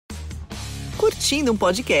curtindo um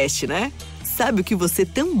podcast, né? Sabe o que você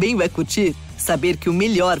também vai curtir? Saber que o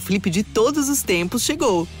melhor flip de todos os tempos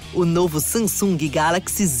chegou. O novo Samsung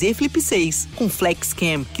Galaxy Z Flip 6, com Flex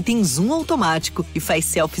Cam, que tem zoom automático e faz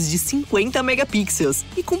selfies de 50 megapixels.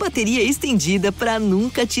 E com bateria estendida para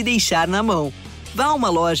nunca te deixar na mão. Vá a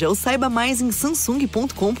uma loja ou saiba mais em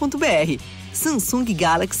samsung.com.br. Samsung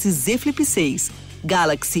Galaxy Z Flip 6.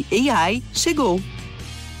 Galaxy AI chegou.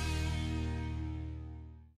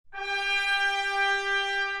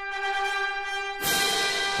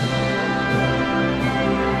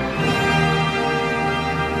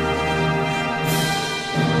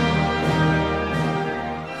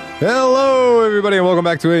 Hello, everybody, and welcome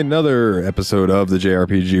back to another episode of the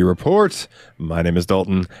JRPG Report. My name is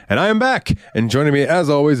Dalton, and I am back. And joining me,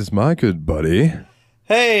 as always, is my good buddy.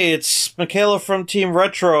 Hey, it's Michaela from Team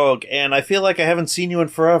Retro, and I feel like I haven't seen you in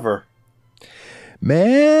forever.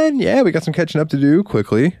 Man, yeah, we got some catching up to do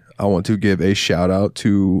quickly. I want to give a shout out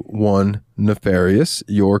to one Nefarious,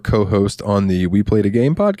 your co-host on the We Played a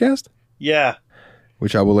Game podcast. Yeah.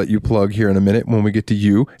 Which I will let you plug here in a minute when we get to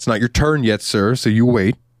you. It's not your turn yet, sir, so you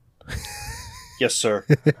wait. Yes, sir.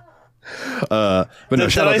 But no,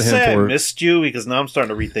 shout out to him say for... I missed you? Because now I'm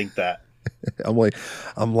starting to rethink that.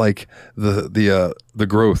 I'm like the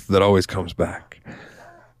growth that always comes back.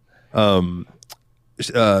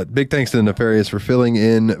 Big thanks to the Nefarious for filling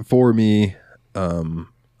in for me.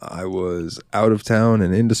 I was out of town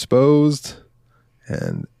and indisposed,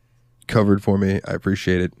 and covered for me. I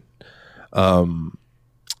appreciate it.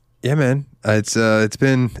 Yeah, man, it's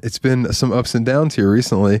been some ups and downs here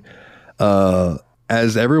recently.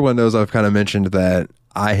 As everyone knows, I've kind of mentioned that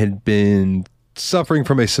I had been suffering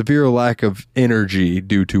from a severe lack of energy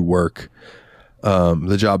due to work.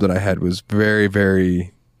 The job that I had was very,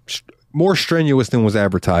 very more strenuous than was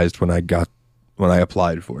advertised when I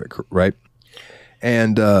applied for it, right?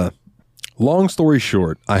 And long story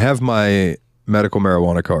short, I have my medical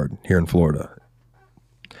marijuana card here in Florida,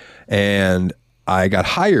 and I got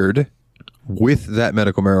hired with that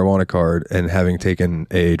medical marijuana card and having taken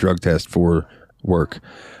a drug test for work.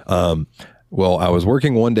 Well, I was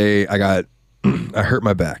working one day. I hurt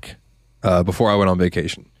my back before I went on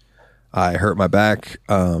vacation. I hurt my back.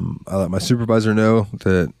 I let my supervisor know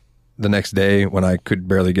that the next day, when I could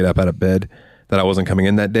barely get up out of bed, that I wasn't coming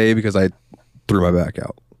in that day because I threw my back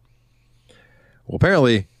out. Well,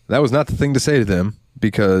 apparently that was not the thing to say to them,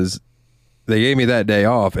 because they gave me that day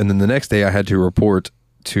off, and then the next day I had to report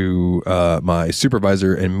to my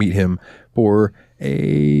supervisor and meet him for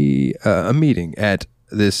a meeting at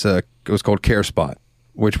this it was called Care Spot,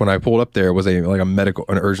 which when I pulled up there was an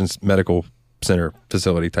urgent medical center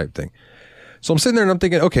facility type thing. So I'm sitting there and I'm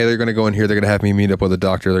thinking, okay, they're going to go in here, they're going to have me meet up with a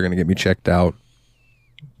doctor, they're going to get me checked out,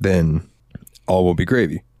 then all will be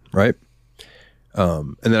gravy, right?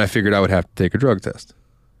 And then I figured I would have to take a drug test,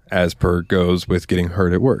 as per goes with getting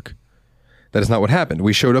hurt at work. That is not what happened.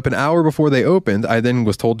 We showed up an hour before they opened. I then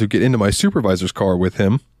was told to get into my supervisor's car with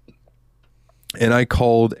him, and I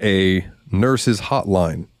called a nurse's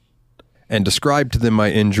hotline and described to them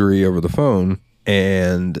my injury over the phone,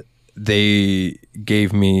 and they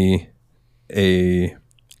gave me a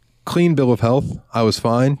clean bill of health. I was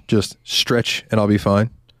fine. Just stretch and I'll be fine.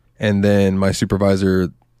 And then my supervisor,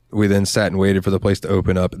 we then sat and waited for the place to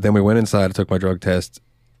open up. Then we went inside, I took my drug test,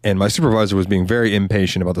 and my supervisor was being very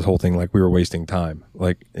impatient about this whole thing, like we were wasting time.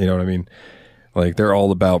 Like, you know what I mean? Like, they're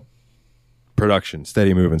all about production,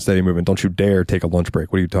 steady moving. Don't you dare take a lunch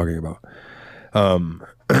break. What are you talking about?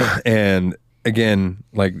 And again,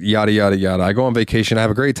 like, yada, yada, yada. I go on vacation. I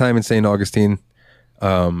have a great time in St. Augustine.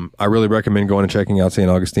 I really recommend going and checking out St.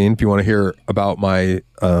 Augustine. If you want to hear about my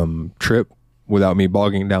trip without me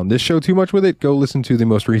bogging down this show too much with it, go listen to the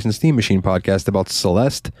most recent Steam Machine podcast about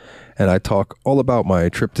Celeste, and I talk all about my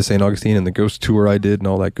trip to St. Augustine and the ghost tour I did and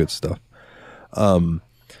all that good stuff. I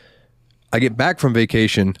get back from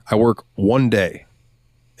vacation, I work one day,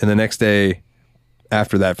 and the next day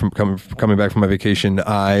after that, from coming back from my vacation,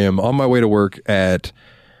 I am on my way to work at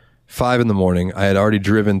 5 a.m. I had already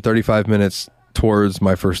driven 35 minutes towards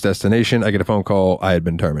my first destination. I get a phone call. I had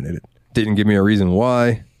been terminated. Didn't give me a reason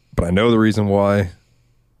why, but I know the reason why.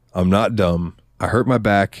 I'm not dumb. I hurt my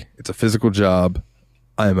back. It's a physical job.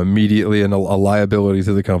 I am immediately a liability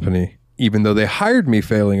to the company. Even though they hired me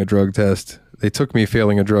failing a drug test, they took me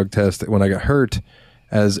failing a drug test when I got hurt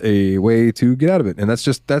as a way to get out of it. And that's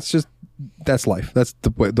life. That's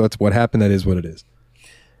what happened. That is what it is.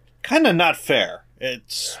 Kind of not fair.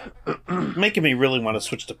 It's making me really want to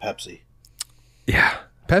switch to Pepsi. Yeah,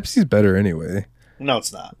 Pepsi's better anyway. No,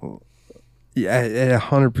 it's not. Yeah,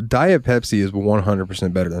 100. Diet Pepsi is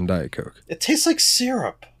 100% better than Diet Coke. It tastes like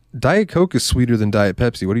syrup. Diet Coke is sweeter than Diet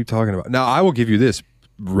Pepsi. What are you talking about? Now, I will give you this.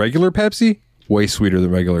 Regular Pepsi, way sweeter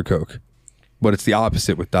than regular Coke. But it's the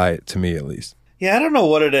opposite with Diet, to me at least. Yeah, I don't know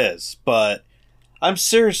what it is, but I'm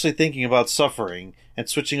seriously thinking about suffering and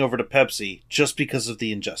switching over to Pepsi just because of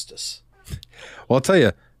the injustice. Well, I'll tell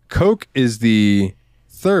you, Coke is the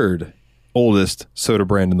third oldest soda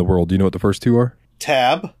brand in the world. Do you know what the first two are?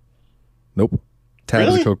 Tab? Nope. Tab is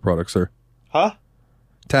Really? a Coke product, sir. Huh?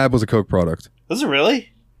 Tab was a Coke product. Is it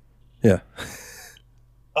really? Yeah.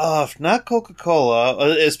 If not Coca-Cola,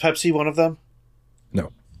 is Pepsi one of them?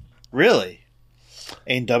 No. Really?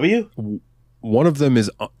 A&W? One of them is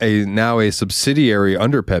now a subsidiary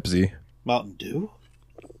under Pepsi. Mountain Dew?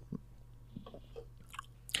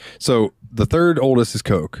 So the third oldest is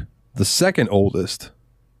Coke. The second oldest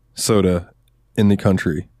soda in the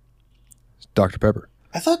country is Dr. Pepper.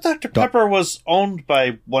 I thought Dr. Pepper was owned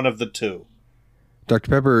by one of the two. Dr.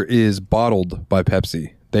 Pepper is bottled by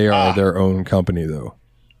Pepsi. They are their own company, though.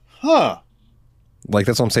 Huh. Like,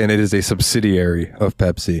 that's what I'm saying. It is a subsidiary of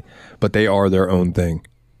Pepsi, but they are their own thing.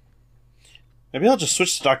 Maybe I'll just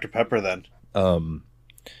switch to Dr. Pepper then.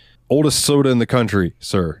 Oldest soda in the country,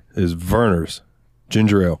 sir, is Werner's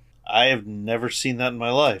Ginger Ale. I have never seen that in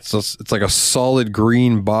my life. So it's like a solid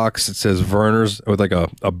green box. It says Werner's with like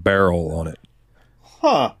a barrel on it.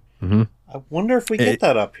 Huh. Mm-hmm. I wonder if we get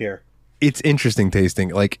that up here. It's interesting tasting.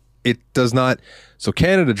 Like, it does not... So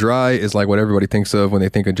Canada Dry is like what everybody thinks of when they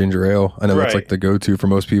think of ginger ale. I know that's like the go-to for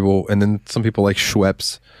most people. And then some people like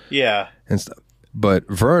Schweppes. Yeah. And stuff. But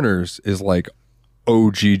Werner's is like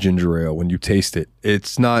OG ginger ale when you taste it.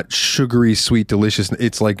 It's not sugary, sweet, delicious.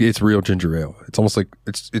 It's like, it's real ginger ale. It's almost like,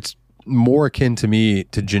 it's more akin to me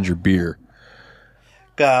to ginger beer.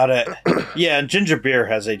 Got it. Yeah, and ginger beer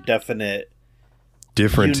has a definite...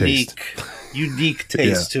 Different taste. Unique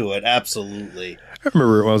taste to it, absolutely. I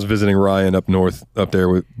remember when I was visiting Ryan up north, up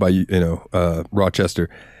there by Rochester,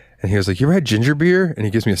 and he was like, "You ever had ginger beer?" And he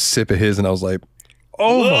gives me a sip of his, and I was like,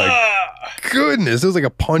 "Oh my goodness!" It was like a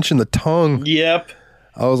punch in the tongue. Yep.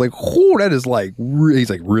 I was like, "Oh, that is like he's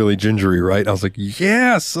like really gingery, right?" I was like,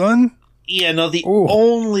 "Yeah, son." Yeah, no, the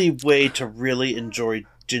only way to really enjoy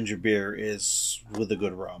ginger beer is with a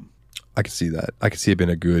good rum. I could see that. I could see it being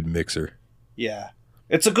a good mixer. Yeah.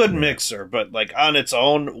 It's a good mixer, but like on its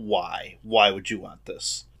own, why? Why would you want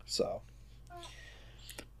this? So,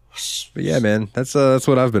 but yeah, man, that's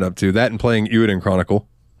what I've been up to. That and playing Ewan Chronicle.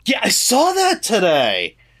 Yeah, I saw that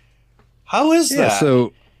today. How is that? Yeah,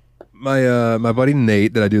 so my buddy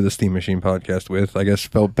Nate that I do the Steam Machine podcast with, I guess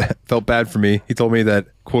felt bad for me. He told me that,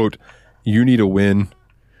 quote, "You need a win,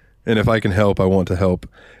 and if I can help, I want to help."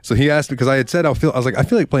 So he asked, because I had said I was like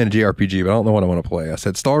playing a JRPG, but I don't know what I want to play. I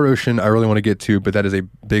said Star Ocean I really want to get to, but that is a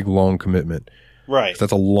big long commitment. Right. So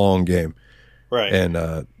that's a long game. Right. And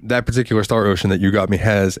that particular Star Ocean that you got me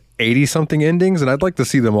has 80 something endings, and I'd like to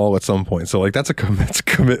see them all at some point. So like that's a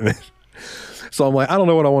commitment. So I'm like, I don't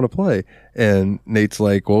know what I want to play. And Nate's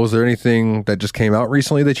like, "Well, is there anything that just came out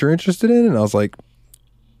recently that you're interested in?" And I was like,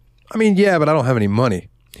 "I mean, yeah, but I don't have any money."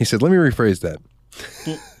 He said, "Let me rephrase that.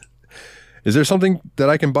 Is there something that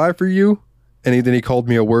I can buy for you?" And then he called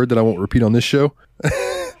me a word that I won't repeat on this show.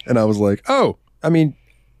 And I was like, "Oh, I mean,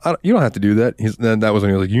 you don't have to do that." Then that was when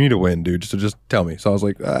he was like, "You need to win, dude. So just tell me." So I was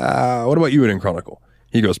like, "What about you in Chronicle?"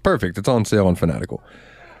 He goes, "Perfect. It's on sale on Fanatical."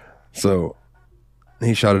 So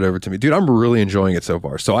he shot it over to me. Dude, I'm really enjoying it so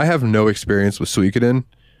far. So I have no experience with Suikoden.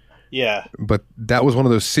 Yeah. But that was one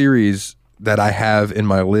of those series that I have in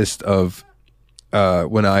my list of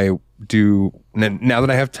when I do... Now that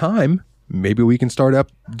I have time... Maybe we can start up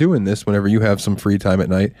doing this whenever you have some free time at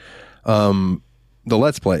night. The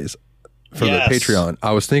Let's Plays for the Patreon.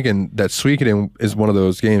 I was thinking that Suikoden is one of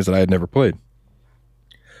those games that I had never played.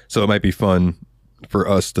 So it might be fun for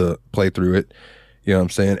us to play through it. You know what I'm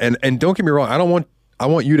saying? And don't get me wrong, I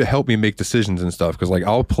want you to help me make decisions and stuff, because like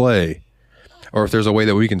I'll play, or if there's a way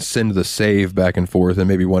that we can send the save back and forth, and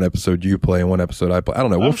maybe one episode you play and one episode I play. I don't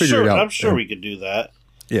know. We'll figure it out. I'm sure we could do that.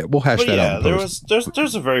 Yeah, we'll hash that out.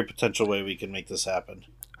 There's a very potential way we can make this happen.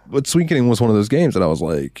 But Suikoden was one of those games that I was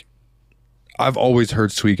like, I've always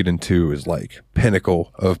heard Suikoden 2 is like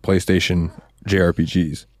pinnacle of PlayStation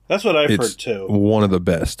JRPGs. That's what I've heard too. One of the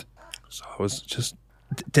best. So I was just...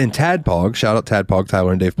 And Tadpog, shout out Tadpog,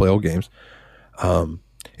 Tyler and Dave Play Old Games.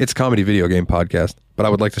 It's a comedy video game podcast, but I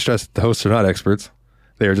would like to stress that the hosts are not experts.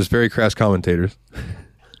 They are just very crass commentators.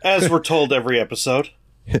 As we're told every episode.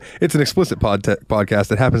 It's an explicit podcast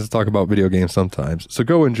that happens to talk about video games sometimes. So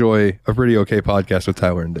go enjoy a pretty okay podcast with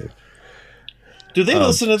Tyler and Dave. Do they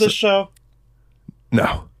listen to this show?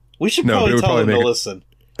 No. We should probably tell them to listen.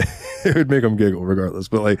 It would make them giggle regardless.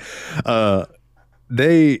 But like,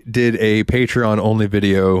 they did a Patreon only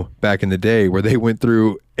video back in the day where they went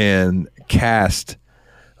through and cast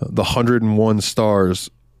the 101 stars.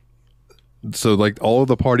 So like all of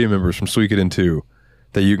the party members from Suikoden 2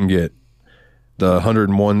 that you can get, the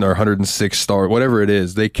 101 or 106 star, whatever it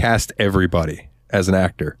is, they cast everybody as an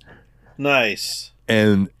actor. Nice.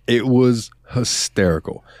 And it was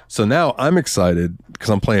hysterical. So now I'm excited because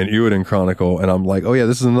I'm playing Ueden Chronicle and I'm like, oh yeah,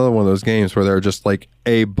 this is another one of those games where there are just like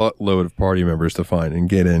a buttload of party members to find and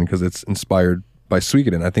get in because it's inspired by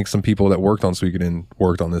Suikoden. I think some people that worked on Suikoden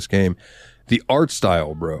worked on this game. The art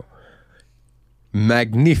style, bro,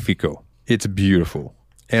 magnifico. It's beautiful.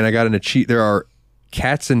 And I got an achievement. There are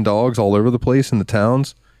cats and dogs all over the place in the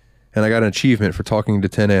towns. And I got an achievement for talking to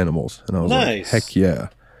 10 animals. And I was like, heck yeah.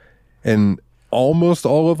 And almost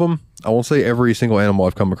all of them, I won't say every single animal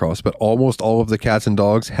I've come across, but almost all of the cats and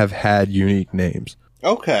dogs have had unique names.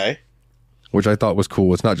 Okay. Which I thought was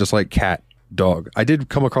cool. It's not just like cat, dog. I did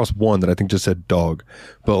come across one that I think just said dog.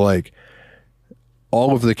 But like,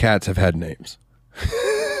 all of the cats have had names.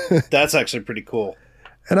 That's actually pretty cool.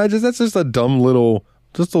 And that's just a dumb little,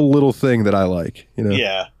 just a little thing that I like, you know?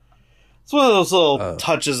 Yeah. It's one of those little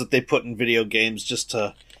touches that they put in video games just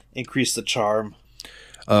to increase the charm.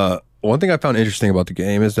 One thing I found interesting about the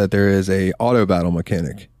game is that there is a auto battle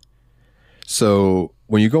mechanic. So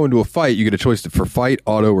when you go into a fight, you get a choice for fight,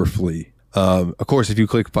 auto, or flee. Of course, if you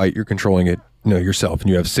click fight, you're controlling it, yourself, and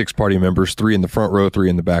you have 6 party members, 3 in the front row, 3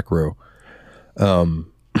 in the back row.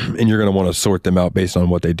 And you're going to want to sort them out based on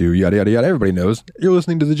what they do, yada, yada, yada. Everybody knows. You're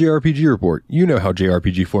listening to the JRPG Report. You know how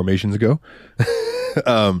JRPG formations go.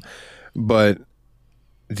 But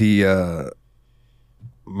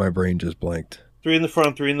my brain just blanked. 3 in the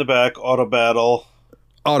front, 3 in the back, auto battle.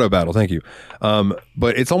 Auto battle, thank you.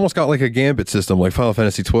 But it's almost got like a gambit system like Final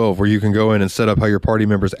Fantasy 12 where you can go in and set up how your party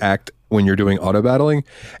members act when you're doing auto battling.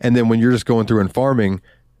 And then when you're just going through and farming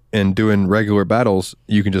and doing regular battles,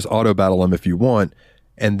 you can just auto battle them if you want.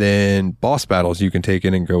 And then boss battles, you can take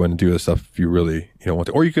in and go in and do the stuff if you really want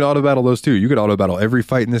to. Or you could auto battle those too. You could auto battle every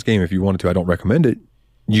fight in this game if you wanted to. I don't recommend it.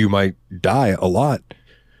 You might die a lot.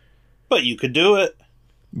 But you could do it.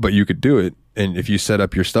 And if you set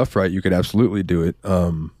up your stuff right, you could absolutely do it.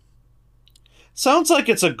 Sounds like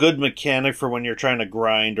it's a good mechanic for when you're trying to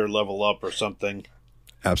grind or level up or something.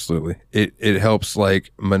 Absolutely. It helps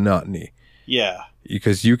like monotony. Yeah.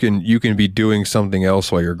 Because you can be doing something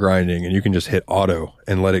else while you're grinding and you can just hit auto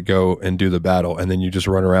and let it go and do the battle. And then you just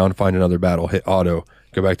run around, find another battle, hit auto,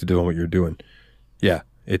 go back to doing what you're doing. Yeah,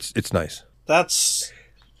 it's nice.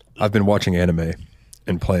 I've been watching anime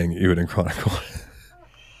and playing Ueden Chronicle.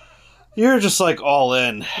 You're just like all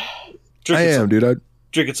in. Dude.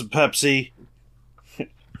 Drinking some Pepsi.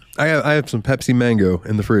 I have some Pepsi Mango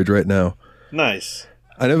in the fridge right now. Nice.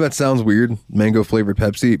 I know that sounds weird, mango flavored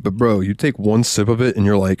Pepsi, but bro, you take one sip of it and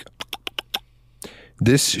you're like,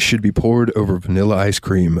 this should be poured over vanilla ice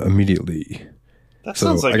cream immediately. That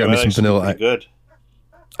sounds like good. I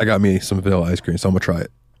got me some vanilla ice cream, so I'm gonna try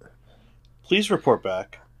it. Please report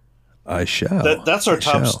back. I shall. That's our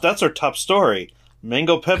top story.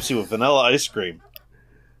 Mango Pepsi with vanilla ice cream.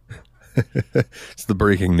 It's the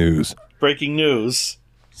breaking news. Breaking news.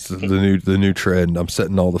 It's the new trend. I'm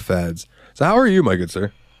setting all the fads. So how are you, my good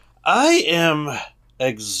sir? I am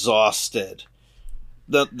exhausted.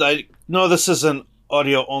 I know this is an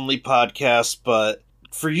audio-only podcast, but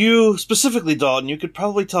for you, specifically, Dalton, you could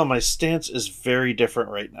probably tell my stance is very different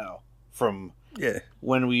right now from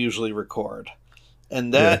when we usually record.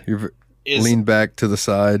 And that is... Lean back to the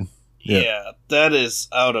side. Yeah, that is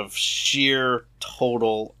out of sheer,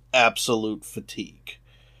 total, absolute fatigue.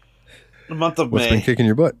 The month of May. What's been kicking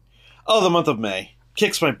your butt? Oh, the month of May.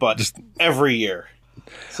 Kicks my butt just every year.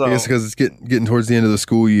 So, I guess because it's getting towards the end of the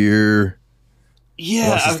school year.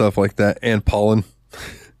 Yeah. Lots of stuff like that. And pollen.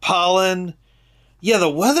 Pollen. Yeah, the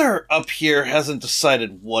weather up here hasn't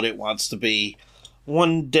decided what it wants to be.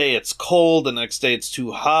 One day it's cold, the next day it's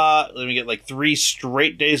too hot. Then we get like 3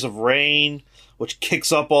 straight days of rain, which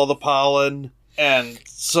kicks up all the pollen. And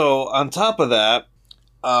so on top of that,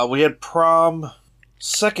 we had prom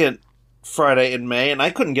second Friday in May, and I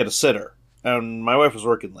couldn't get a sitter. And my wife was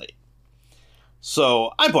working late.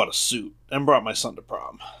 So I bought a suit and brought my son to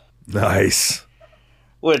prom. Nice.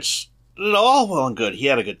 Which, all well and good. He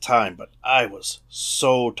had a good time, but I was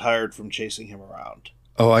so tired from chasing him around.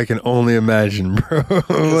 Oh, I can only imagine, bro.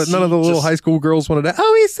 None of the little high school girls wanted to,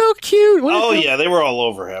 oh, he's so cute. Yeah, they were all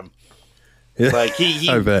over him. Yeah, like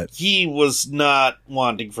I bet. He was not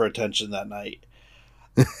wanting for attention that night.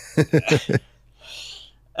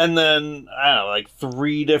 And then, I don't know, like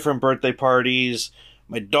 3 different birthday parties.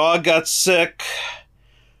 My dog got sick.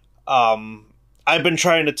 I've been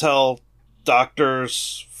trying to tell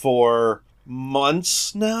doctors for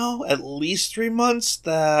months now, at least 3 months,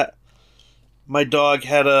 that my dog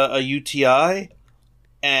had a UTI,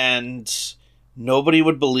 and nobody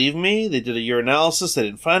would believe me. They did a urinalysis, they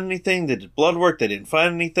didn't find anything. They did blood work, they didn't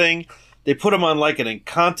find anything. They put him on like an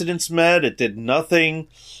incontinence med, it did nothing.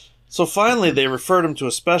 So finally they referred him to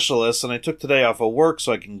a specialist, and I took today off of work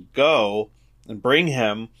so I can go and bring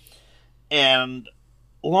him. And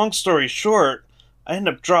long story short, I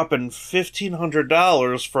ended up dropping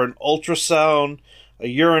 $1,500 for an ultrasound, a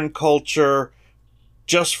urine culture,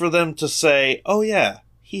 just for them to say, oh yeah,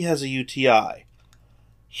 he has a UTI.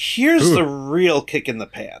 Here's the real kick in the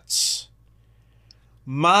pants.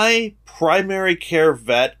 My primary care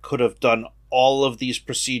vet could have done all of these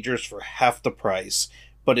procedures for half the price,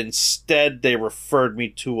 but instead they referred me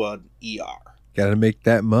to an ER. Gotta make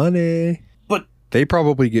that money. But they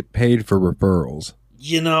probably get paid for referrals.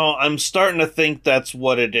 You know, I'm starting to think that's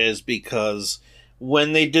what it is, because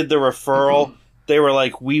when they did the referral, they were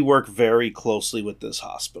like, we work very closely with this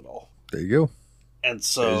hospital. There you go. And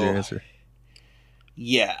so, there's your answer.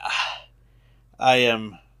 Yeah, I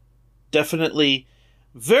am definitely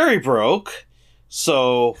very broke.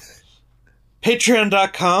 So,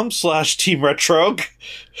 patreon.com/Team Retro.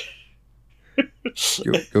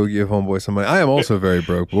 Go give homeboy some money. I am also very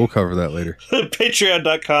broke, but we'll cover that later.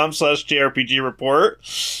 Patreon.com/JRPG Report.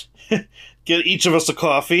 Get each of us a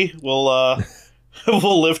coffee. We'll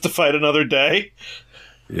live to fight another day.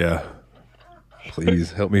 Yeah.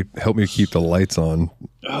 Please help me keep the lights on.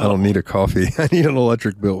 I don't need a coffee. I need an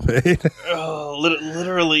electric bill paid.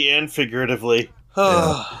 Literally and figuratively.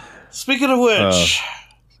 Speaking of which,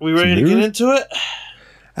 we ready to get into it?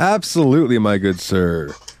 Absolutely, my good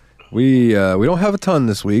sir. We don't have a ton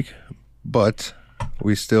this week, but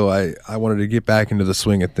we still I wanted to get back into the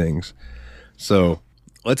swing of things. So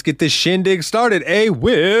let's get this shindig started,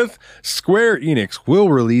 with Square Enix will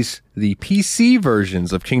release the PC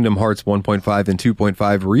versions of Kingdom Hearts 1.5 and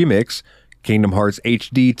 2.5 Remix, Kingdom Hearts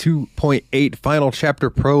HD 2.8 Final Chapter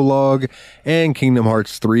Prologue, and Kingdom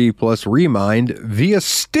Hearts 3 Plus Remind via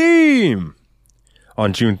Steam.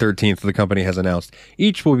 On June 13th, the company has announced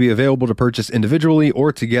each will be available to purchase individually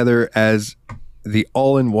or together as the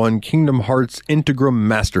all-in-one Kingdom Hearts Integrum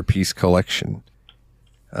Masterpiece Collection.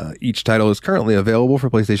 Each title is currently available for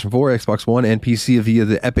PlayStation 4, Xbox One, and PC via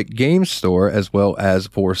the Epic Games Store, as well as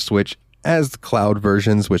for Switch as the cloud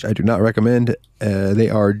versions, which I do not recommend. They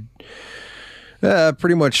are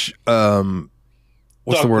pretty much,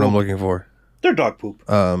 what's the word I'm looking for? They're dog poop.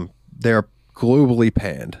 They are globally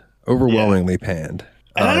panned, overwhelmingly panned.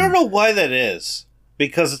 And I don't know why that is,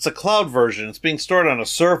 because it's a cloud version. It's being stored on a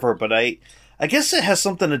server, but I guess it has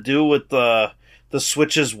something to do with the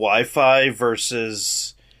Switch's Wi-Fi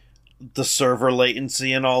versus the server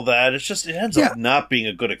latency and all that. It's just, it ends up not being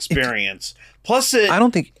a good experience. Plus, I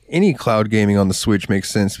don't think any cloud gaming on the Switch makes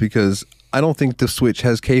sense, because I don't think the Switch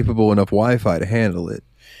has capable enough Wi-Fi to handle it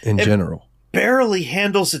in general. Barely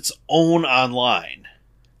handles its own online.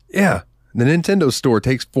 Yeah. The Nintendo store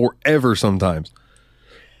takes forever sometimes.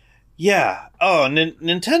 Yeah. Oh,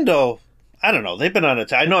 Nintendo, I don't know. They've been on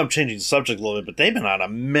I know I'm changing the subject a little bit, but they've been on a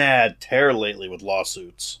mad tear lately with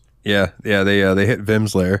lawsuits. Yeah. They hit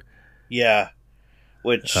Vim's lair. Yeah.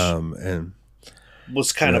 Which and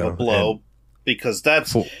was kind of a blow, because that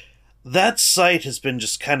site has been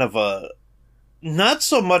just kind of a, not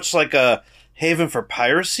so much like a haven for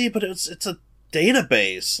piracy, but it's a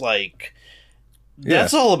database. Like,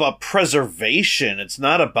 that's all about preservation. It's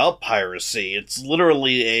not about piracy. It's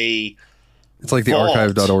literally it's like vault. The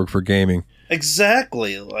archive.org for gaming.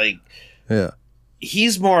 Exactly. Like, yeah.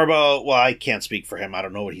 He's more about, well, I can't speak for him. I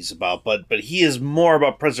don't know what he's about, but he is more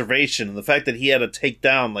about preservation, and the fact that he had to take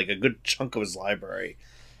down like a good chunk of his library.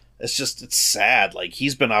 It's sad. Like,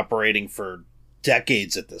 he's been operating for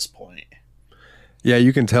decades at this point. Yeah,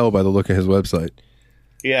 you can tell by the look of his website.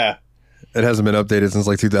 Yeah. It hasn't been updated since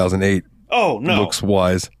like 2008. Oh, no. Looks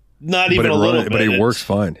wise. Not even a little bit. But it works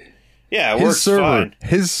fine. Yeah, it works fine.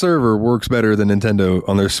 His server works better than Nintendo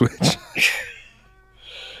on their Switch.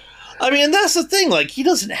 I mean, that's the thing. Like, he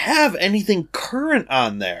doesn't have anything current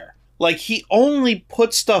on there. Like, he only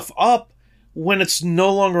puts stuff up when it's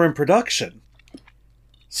no longer in production.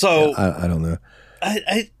 So I don't know.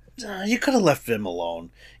 You could have left Vim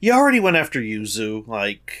alone. You already went after Yuzu.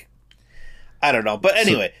 Like, I don't know. But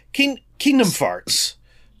anyway, Kingdom Farts.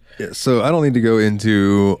 Yeah, so I don't need to go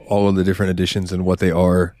into all of the different editions and what they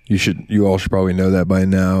are. You all should probably know that by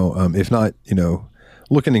now. If not,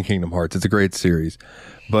 looking in Kingdom Hearts, it's a great series.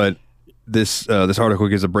 But this article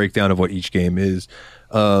gives a breakdown of what each game is.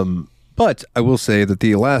 But I will say that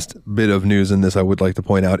the last bit of news in this I would like to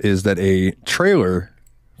point out is that a trailer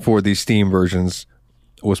for the Steam versions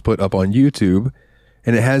was put up on YouTube,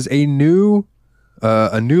 and it has a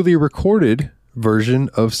newly recorded version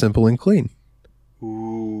of Simple and Clean.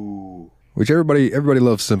 Ooh. Which everybody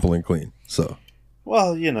loves Simple and Clean. So,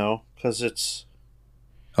 well, because it's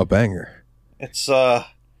a banger. It's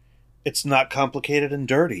not complicated and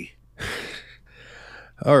dirty.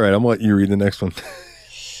 All right, I'm gonna let you read the next one.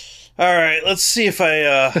 All right, let's see if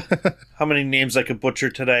how many names I could butcher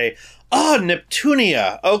today. Oh,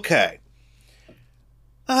 Neptunia. Okay.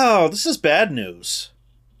 Oh, this is bad news.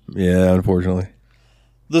 Yeah, unfortunately.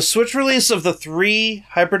 The Switch release of the 3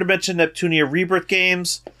 Hyperdimension Neptunia Rebirth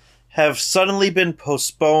games have suddenly been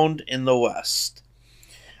postponed in the West.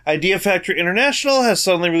 Idea Factory International has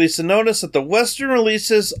suddenly released a notice that the Western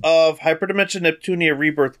releases of Hyperdimension Neptunia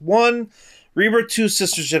Rebirth 1, Rebirth 2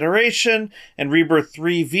 Sister Generation, and Rebirth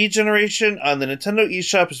 3 V Generation on the Nintendo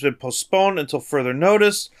eShop has been postponed until further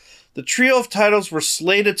notice. The trio of titles were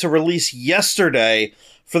slated to release yesterday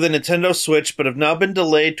for the Nintendo Switch, but have now been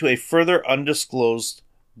delayed to a further undisclosed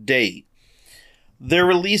date. Their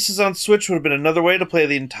releases on Switch would have been another way to play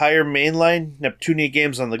the entire mainline Neptunia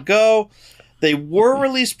games on the go. They were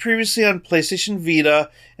released previously on PlayStation Vita,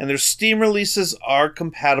 and their Steam releases are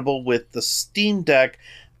compatible with the Steam Deck.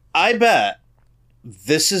 I bet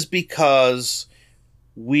this is because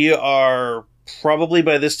we are probably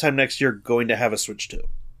by this time next year going to have a Switch 2.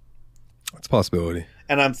 That's a possibility.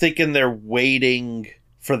 And I'm thinking they're waiting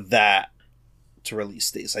for that to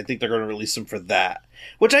release these. I think they're going to release them for that.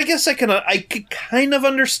 Which I guess I could kind of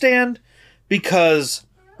understand, because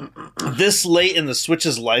this late in the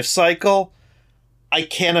Switch's life cycle, I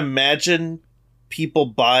can't imagine people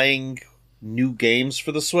buying new games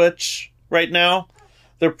for the Switch right now.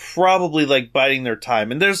 They're probably like biding their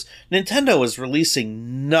time. And Nintendo is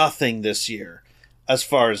releasing nothing this year as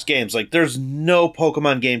far as games. Like, there's no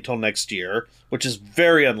Pokemon game till next year, which is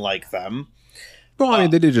very unlike them. Well, I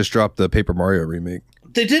mean, they did just drop the Paper Mario remake.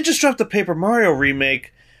 They did just drop the Paper Mario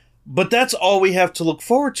remake, but that's all we have to look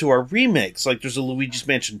forward to are remakes. Like, there's a Luigi's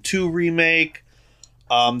Mansion 2 remake.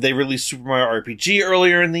 They released Super Mario RPG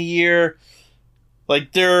earlier in the year. Like,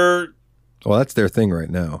 well, that's their thing right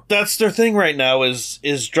now. That's their thing right now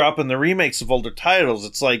is dropping the remakes of older titles.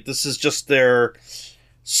 It's like this is just their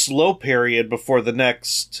slow period before the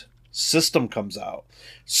next system comes out.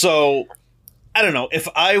 So, I don't know. If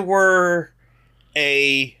I were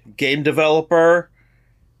a game developer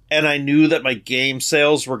and I knew that my game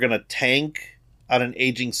sales were going to tank on an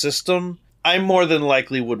aging system, I more than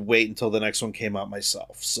likely would wait until the next one came out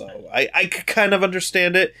myself. So I could kind of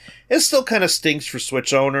understand it. It still kind of stinks for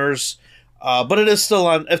Switch owners, but it is still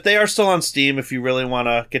on. If they are still on Steam, if you really want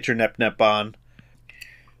to get your Nep on.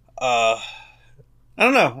 I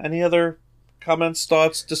don't know. Any other comments,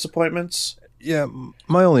 thoughts, disappointments? Yeah,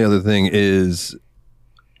 my only other thing is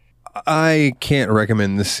I can't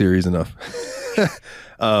recommend this series enough.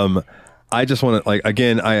 I just want to, like,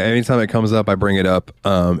 again, anytime it comes up, I bring it up.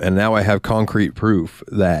 And now I have concrete proof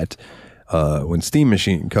that when Steam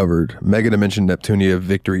Machine covered Mega Dimension Neptunia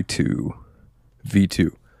Victory 2,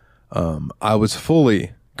 V2, I was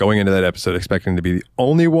fully going into that episode expecting to be the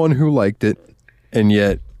only one who liked it. And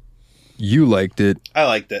yet you liked it. I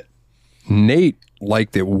liked it. Nate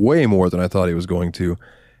liked it way more than I thought he was going to.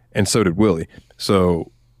 And so did Willie.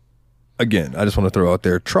 So, again, I just want to throw out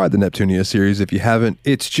there, try the Neptunia series. If you haven't,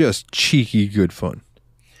 it's just cheeky good fun.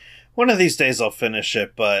 One of these days I'll finish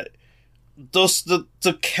it, but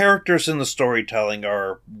the characters and the storytelling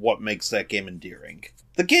are what makes that game endearing.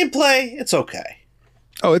 The gameplay, it's okay.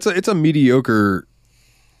 Oh, it's a mediocre,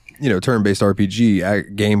 turn-based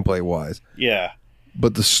RPG gameplay-wise. Yeah.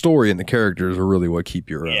 But the story and the characters are really what keep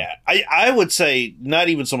you around. Yeah, I would say not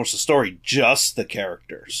even so much the story, just the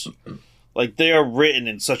characters. Like, they are written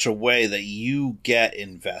in such a way that you get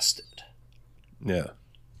invested. Yeah.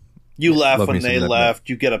 You laugh when they laugh.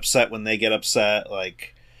 You get upset when they get upset.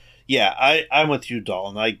 Like, yeah, I'm with you,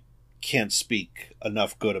 Dalton. I can't speak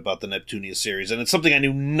enough good about the Neptunia series. And it's something I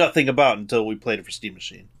knew nothing about until we played it for Steam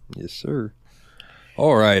Machine. Yes, sir.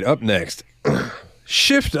 All right, up next.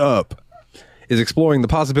 Shift Up is exploring the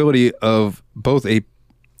possibility of both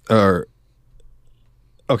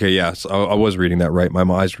okay, yeah, so I was reading that right. My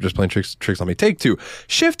eyes were just playing tricks on me. Take 2.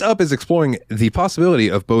 Shift Up is exploring the possibility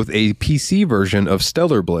of both a PC version of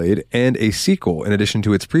Stellar Blade and a sequel, in addition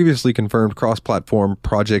to its previously confirmed cross-platform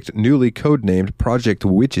project newly codenamed Project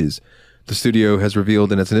Witches. The studio has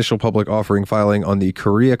revealed in its initial public offering filing on the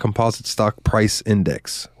Korea Composite Stock Price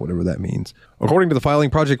Index, whatever that means. According to the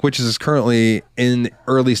filing, Project Witches is currently in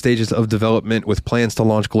early stages of development with plans to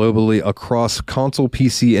launch globally across console,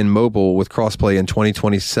 PC, and mobile with crossplay in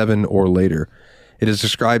 2027 or later. It is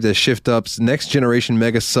described as Shift Up's next-generation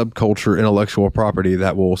mega subculture intellectual property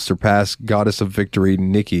that will surpass Goddess of Victory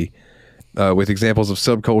Nikki, with examples of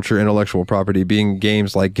subculture intellectual property being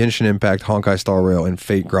games like Genshin Impact, Honkai Star Rail, and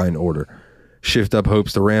Fate Grind Order. Shift Up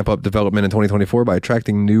hopes to ramp up development in 2024 by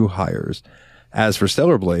attracting new hires. As for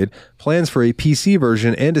Stellar Blade, plans for a PC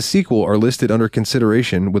version and a sequel are listed under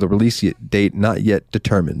consideration with a release date not yet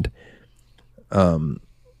determined.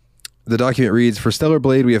 The document reads, for Stellar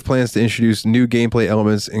Blade, we have plans to introduce new gameplay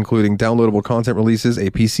elements, including downloadable content releases, a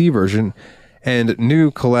PC version, and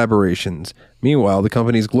new collaborations. Meanwhile, the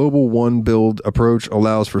company's global one-build approach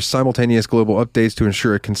allows for simultaneous global updates to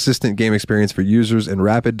ensure a consistent game experience for users and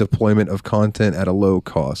rapid deployment of content at a low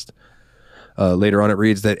cost. Later on, it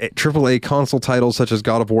reads that AAA console titles such as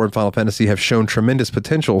God of War and Final Fantasy have shown tremendous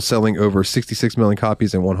potential, selling over 66 million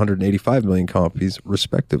copies and 185 million copies,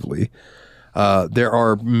 respectively. There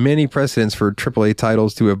are many precedents for AAA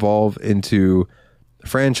titles to evolve into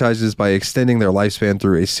franchises by extending their lifespan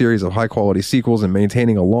through a series of high-quality sequels and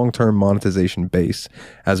maintaining a long-term monetization base.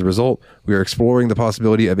 As a result, we are exploring the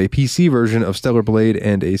possibility of a PC version of Stellar Blade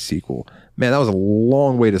and a sequel. Man, that was a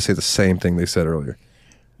long way to say the same thing they said earlier.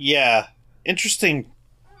 Yeah, interesting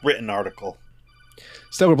written article.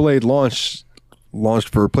 Stellar Blade launched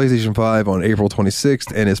for PlayStation 5 on April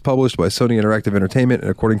 26th and is published by Sony Interactive Entertainment, and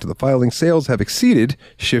according to the filing, sales have exceeded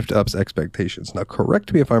Shift Up's expectations. Now,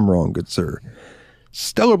 correct me if I'm wrong, good sir.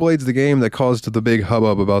 Stellar Blade's the game that caused the big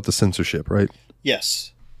hubbub about the censorship, right?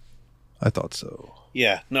 Yes. I thought so.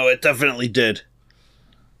 Yeah, no, it definitely did.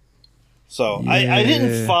 So, yeah. I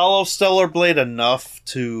didn't follow Stellar Blade enough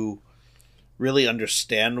to really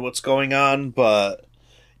understand what's going on, but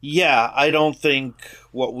yeah, I don't think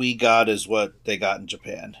what we got is what they got in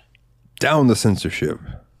Japan. Down the censorship.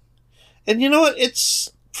 And you know what?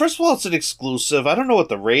 First of all, it's an exclusive. I don't know what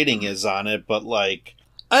the rating is on it, but like,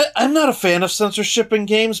 I'm not a fan of censorship in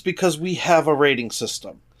games because we have a rating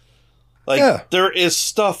system. Like, There is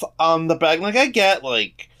stuff on the back. Like, I get,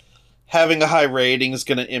 like, having a high rating is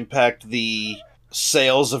going to impact the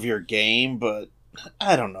sales of your game, but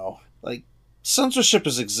I don't know. Like, censorship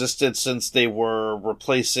has existed since they were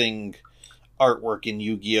replacing artwork in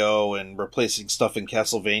Yu-Gi-Oh! And replacing stuff in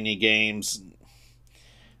Castlevania games.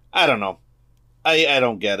 I don't know. I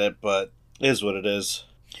don't get it, but it is what it is.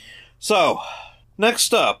 So,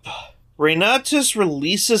 next up, Renatus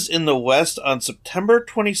releases in the West on September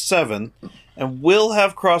 27th and will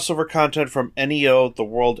have crossover content from NEO The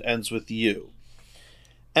World Ends With You.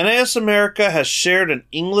 NIS America has shared an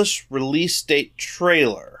English release date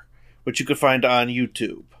trailer, which you can find on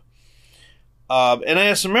YouTube.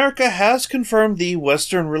 NIS America has confirmed the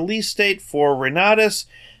Western release date for Renatus.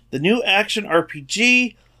 The new action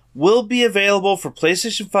RPG will be available for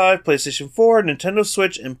PlayStation 5, PlayStation 4, Nintendo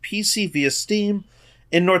Switch, and PC via Steam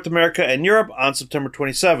in North America and Europe on September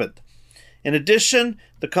 27th. In addition,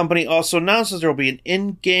 the company also announces there will be an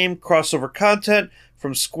in-game crossover content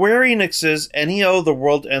from Square Enix's NEO The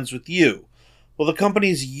World Ends With You. Well, the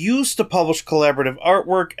companies used to publish collaborative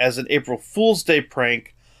artwork as an April Fool's Day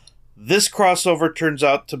prank. This crossover turns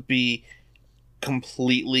out to be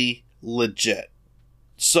completely legit.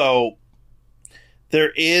 So,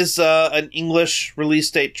 there is an English release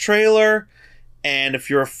date trailer, and if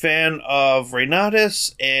you're a fan of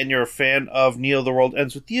Renatus and you're a fan of Neo The World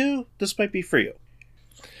Ends With You, this might be for you.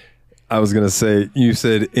 I was going to say, you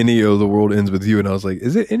said NEO The World Ends With You, and I was like,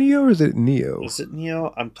 is it NEO or is it Neo? Is it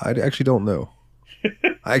Neo? I actually don't know.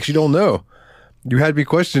 I actually don't know. You had me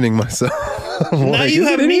questioning myself. Now you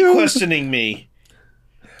have me questioning me.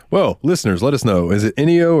 Well, listeners, let us know. Is it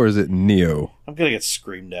NEO or is it Neo? I'm going to get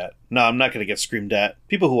screamed at. No, I'm not going to get screamed at.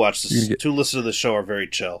 People who watch this, who listen to the show are very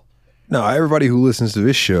chill. No, everybody who listens to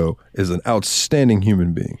this show is an outstanding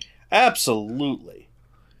human being. Absolutely.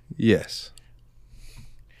 Yes.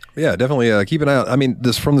 Yeah, definitely keep an eye out. I mean,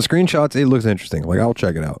 from the screenshots, it looks interesting. Like, I'll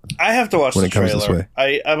check it out. I have to watch the trailer. Comes this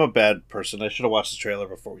way. I'm a bad person. I should have watched the trailer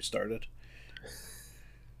before we started.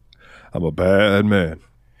 I'm a bad man.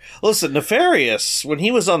 Listen, Nefarious, when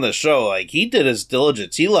he was on the show, like, he did his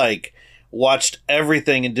diligence. He, like, watched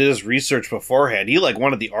everything and did his research beforehand. He, like,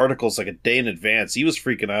 wanted the articles, like, a day in advance. He was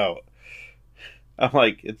freaking out. I'm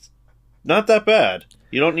like, it's not that bad.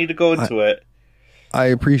 You don't need to go into it. I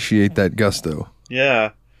appreciate that gusto.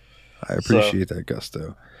 Yeah. I appreciate that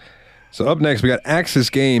gusto. So up next, we got Axis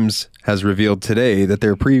Games has revealed today that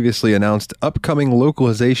their previously announced upcoming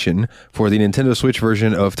localization for the Nintendo Switch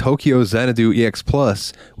version of Tokyo Xanadu EX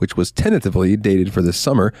Plus, which was tentatively dated for this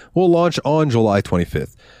summer, will launch on July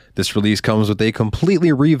 25th. This release comes with a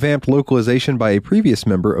completely revamped localization by a previous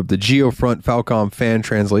member of the Geofront Falcom fan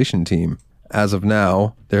translation team. as of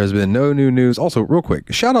now, there has been no new news. Also, real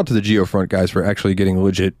quick, shout out to the Geofront guys for actually getting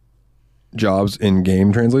legit jobs in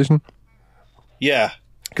game translation. Yeah.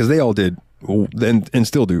 Because they all did and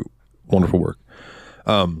still do wonderful work.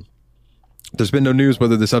 There's been no news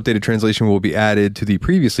whether this updated translation will be added to the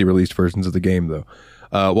previously released versions of the game, though.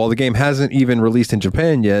 While the game hasn't even released in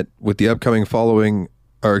Japan yet, with the upcoming follow-up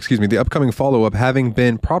having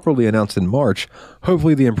been properly announced in March,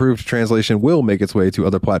 hopefully the improved translation will make its way to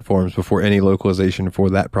other platforms before any localization for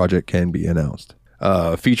that project can be announced.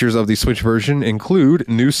 Features of the Switch version include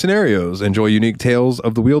new scenarios, enjoy unique tales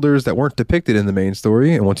of the wielders that weren't depicted in the main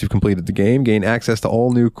story, and once you've completed the game, gain access to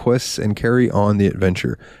all new quests and carry on the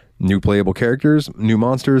adventure. New playable characters, new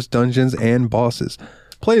monsters, dungeons, and bosses.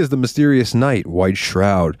 Play as the mysterious knight, White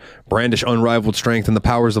Shroud. Brandish unrivaled strength and the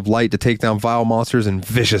powers of light to take down vile monsters and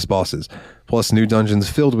vicious bosses. Plus new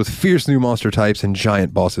dungeons filled with fierce new monster types and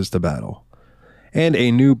giant bosses to battle. And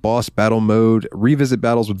a new boss battle mode. Revisit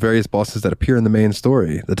battles with various bosses that appear in the main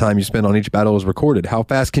story. The time you spend on each battle is recorded. How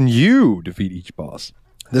fast can you defeat each boss?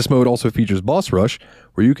 This mode also features Boss Rush,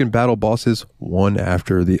 where you can battle bosses one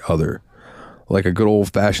after the other. Like a good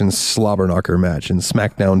old-fashioned slobber knocker match in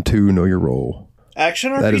SmackDown 2 Know Your Role.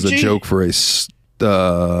 Action RPG? That is a joke for a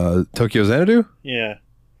Tokyo Xanadu? Yeah.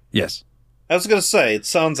 Yes. I was going to say, it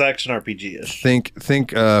sounds action RPG-ish. Think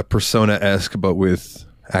Persona-esque, but with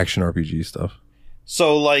action RPG stuff.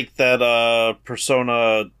 So like that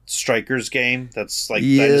Persona Strikers game? That's like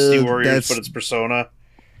Dynasty Warriors, but it's Persona?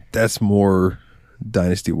 That's more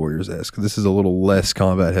Dynasty Warriors-esque. This is a little less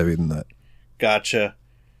combat-heavy than that. Gotcha.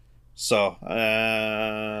 So,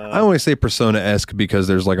 I only say Persona-esque because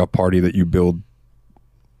there's like a party that you build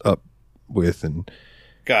up with, and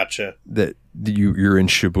gotcha. That you're in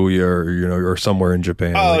Shibuya or somewhere in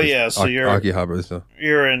Japan. Oh like yeah, so you're Akihabara. So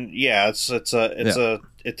you're in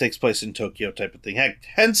it takes place in Tokyo type of thing.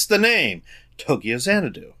 Hence the name Tokyo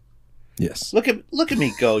Xanadu. Yes. Look at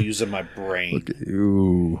me go using my brain. Look at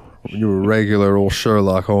you. You're a regular old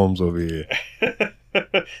Sherlock Holmes over here.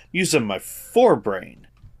 Using my forebrain.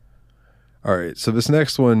 All right, so this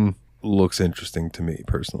next one looks interesting to me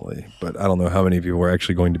personally, but I don't know how many of you are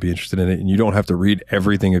actually going to be interested in it, and you don't have to read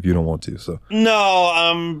everything if you don't want to. So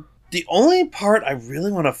no, the only part I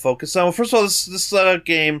really want to focus on. Well, first of all, this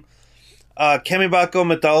game, Kamibako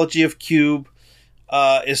Mythology of Cube,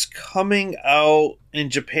 is coming out in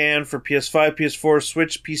Japan for PS5, PS4,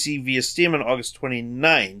 Switch, PC via Steam on August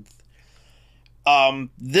 29th.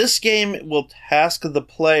 This game will task the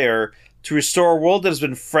player to restore a world that has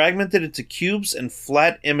been fragmented into cubes and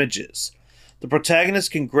flat images. The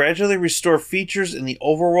protagonist can gradually restore features in the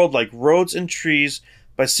overworld like roads and trees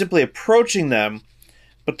by simply approaching them,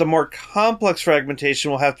 but the more complex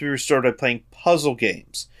fragmentation will have to be restored by playing puzzle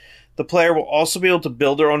games. The player will also be able to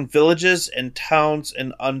build their own villages and towns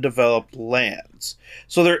in undeveloped lands.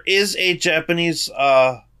 So there is a Japanese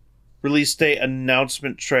release date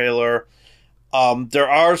announcement trailer. There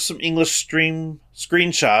are some English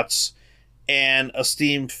screenshots and a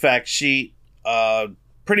Steam fact sheet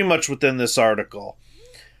pretty much within this article.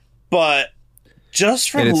 But just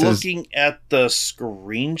from looking at the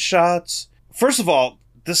screenshots, first of all,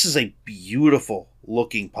 this is a beautiful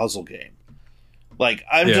looking puzzle game. Like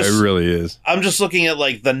it really is. I'm just looking at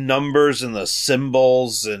like the numbers and the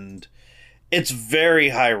symbols, and it's very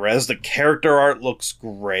high res. The character art looks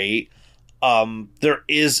great. There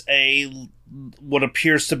is what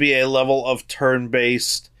appears to be a level of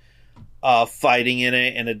turn-based fighting in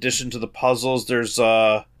it. In addition to the puzzles, there's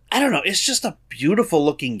I don't know. It's just a beautiful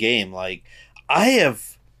looking game. Like, I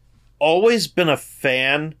have always been a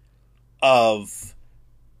fan of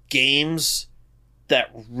games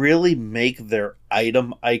that really make their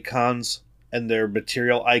item icons and their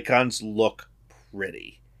material icons look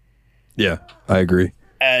pretty. Yeah, I agree.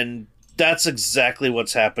 And that's exactly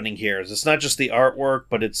what's happening here. It's not just the artwork,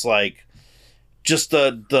 but it's like just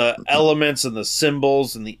the elements and the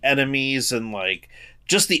symbols and the enemies, and like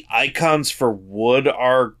just the icons for wood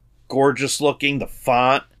are gorgeous looking. The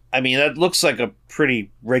font, I mean, that looks like a pretty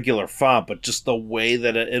regular font, but just the way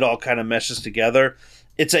that it all kind of meshes together,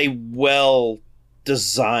 it's a well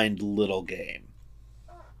designed little game.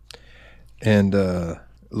 And it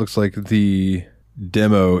looks like the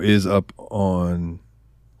demo is up on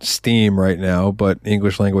Steam right now, but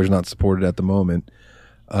English language not supported at the moment.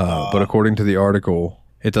 But according to the article,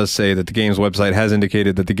 it does say that the game's website has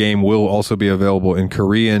indicated that the game will also be available in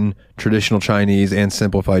Korean, traditional Chinese, and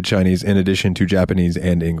simplified Chinese, in addition to Japanese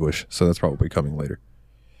and English. So that's probably coming later.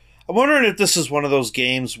 I'm wondering if this is one of those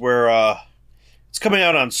games where it's coming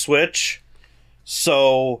out on Switch,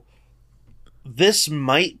 so this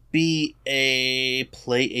might be a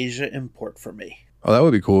Play Asia import for me. Oh, that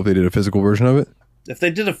would be cool if they did a physical version of it. If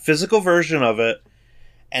they did a physical version of it,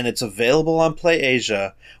 and it's available on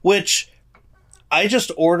PlayAsia, which I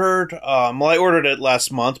just ordered. I ordered it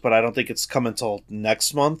last month, but I don't think it's coming until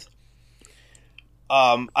next month.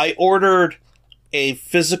 I ordered a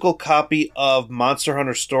physical copy of Monster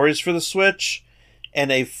Hunter Stories for the Switch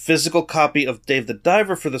and a physical copy of Dave the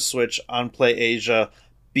Diver for the Switch on PlayAsia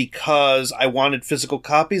because I wanted physical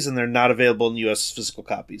copies, and they're not available in US physical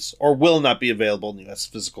copies, or will not be available in US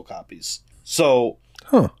physical copies. So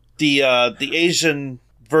the Asian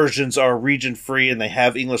versions are region free, and they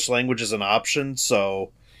have English language as an option.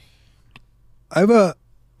 So I've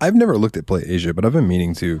never looked at PlayAsia, but I've been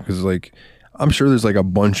meaning to, because like I'm sure there's like a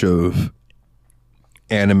bunch of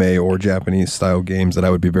anime or Japanese style games that I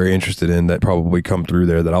would be very interested in that probably come through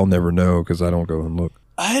there that I'll never know because I don't go and look.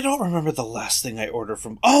 I don't remember the last thing I ordered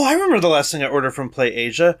from... Oh, I remember the last thing I ordered from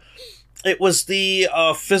PlayAsia. It was the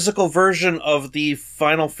physical version of the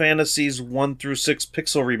Final Fantasies 1 through 6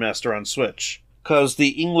 pixel remaster on Switch. Because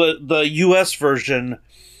the US version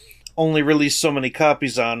only released so many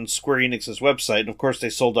copies on Square Enix's website, and of course they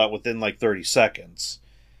sold out within like 30 seconds.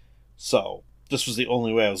 So, this was the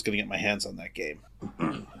only way I was going to get my hands on that game.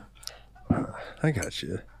 I got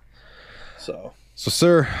you. So,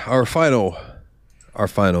 sir, our final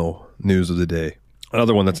news of the day.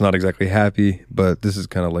 Another one that's not exactly happy, but this is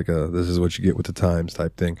kind of like this is what you get with the times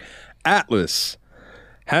type thing. Atlus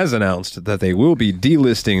has announced that they will be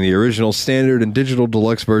delisting the original standard and digital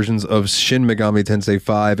deluxe versions of Shin Megami Tensei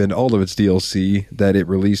 5 and all of its DLC that it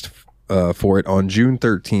released for it on June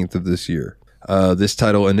 13th of this year. This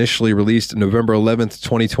title initially released November 11th,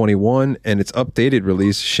 2021, and its updated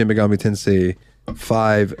release, Shin Megami Tensei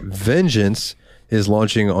 5 Vengeance, is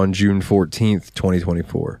launching on June 14th,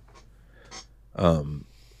 2024.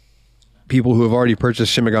 People who have already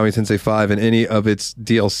purchased Shin Megami Tensei 5 and any of its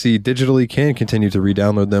DLC digitally can continue to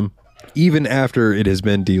re-download them, even after it has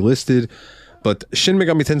been delisted. But Shin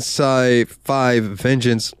Megami Tensei 5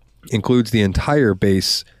 Vengeance includes the entire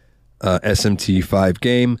base SMT5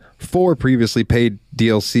 game, 4 previously paid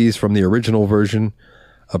DLCs from the original version,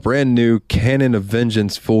 a brand new Canon of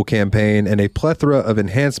Vengeance full campaign, and a plethora of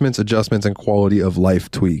enhancements, adjustments, and quality of life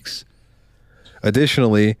tweaks.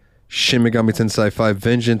 Additionally, Shin Megami Tensei 5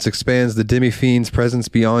 Vengeance expands the Demi-Fiend's presence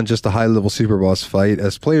beyond just a high-level super boss fight,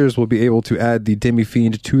 as players will be able to add the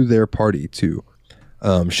Demi-Fiend to their party, too.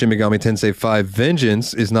 Shin Megami Tensei 5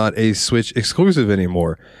 Vengeance is not a Switch exclusive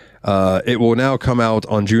anymore. It will now come out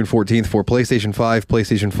on June 14th for PlayStation 5,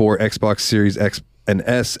 PlayStation 4, Xbox Series X and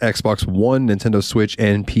S, Xbox One, Nintendo Switch,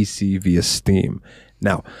 and PC via Steam.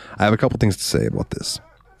 Now, I have a couple things to say about this.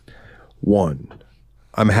 One,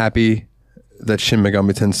 I'm happy that Shin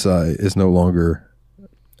Megami Tensei is no longer,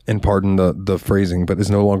 and pardon the phrasing, but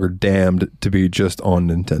is no longer damned to be just on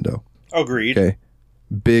Nintendo. Agreed. Okay.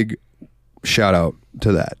 Big shout out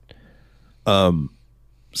to that.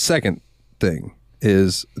 Second thing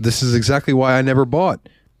is, this is exactly why I never bought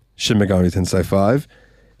Shin Megami Tensei 5.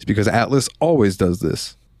 It's because Atlus always does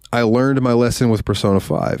this. I learned my lesson with Persona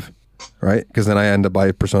 5, right? Because then I ended up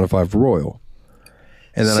buying Persona 5 Royal.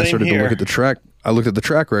 And then I started to look at the track. I looked at the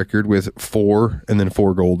track record with 4 and then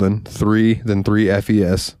 4 Golden, 3, then 3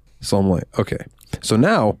 FES. So I'm like, okay. So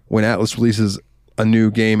now when Atlus releases a new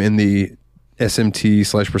game in the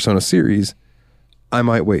SMT/Persona series, I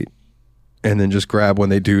might wait and then just grab when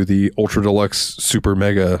they do the Ultra Deluxe Super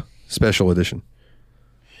Mega Special Edition.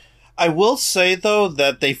 I will say, though,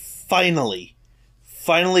 that they finally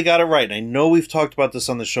got it right. And I know we've talked about this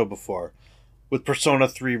on the show before with Persona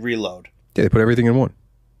 3 Reload. Yeah, they put everything in one.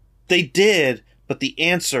 They did, but the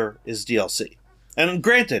answer is DLC. And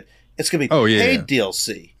granted, it's going to be paid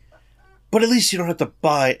DLC. But at least you don't have to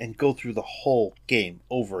buy and go through the whole game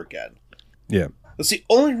over again. Yeah. That's the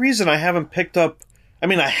only reason I haven't picked up... I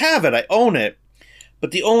mean, I have it, I own it. But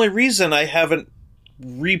the only reason I haven't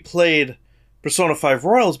replayed Persona 5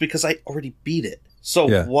 Royal is because I already beat it.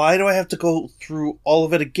 So why do I have to go through all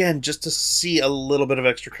of it again just to see a little bit of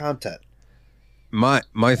extra content? My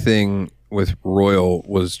thing with Royal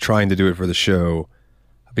was trying to do it for the show.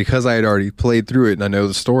 Because I had already played through it and I know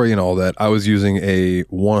the story and all that, I was using a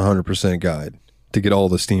 100% guide to get all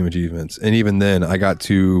the Steam achievements. And even then, I got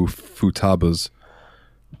to Futaba's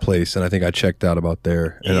place, and I think I checked out about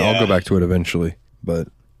there. And I'll go back to it eventually. But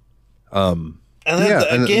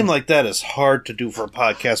a game like that is hard to do for a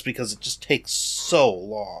podcast because it just takes so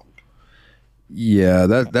long. Yeah,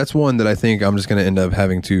 that's one that I think I'm just going to end up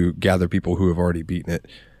having to gather people who have already beaten it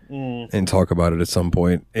and talk about it at some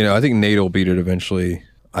point. You know, I think Nate will beat it eventually.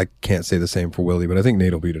 I can't say the same for Willie, but I think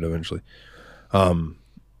Nate will beat it eventually.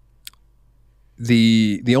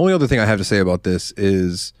 The only other thing I have to say about this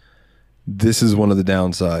is this is one of the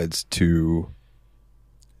downsides to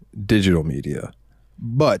digital media.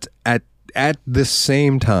 But at the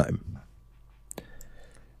same time,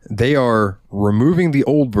 they are removing the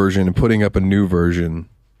old version and putting up a new version.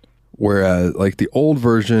 Whereas, like, the old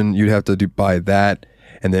version, you'd have to buy that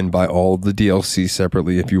and then buy all the DLC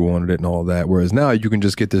separately if you wanted it and all that. Whereas now you can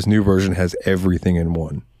just get this new version, has everything in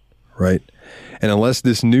one, right? And unless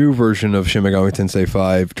this new version of Shin Megami Tensei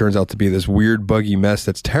 5 turns out to be this weird, buggy mess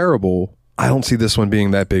that's terrible, I don't see this one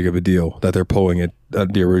being that big of a deal that they're pulling it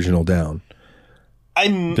the original down.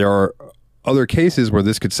 There are other cases where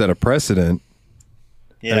this could set a precedent.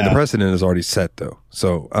 Yeah. I mean, the precedent is already set, though,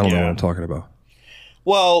 so I don't know what I'm talking about.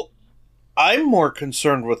 Well, I'm more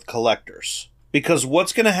concerned with collectors. Because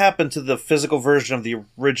what's going to happen to the physical version of the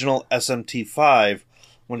original SMT5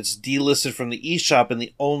 when it's delisted from the eShop, and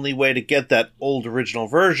the only way to get that old original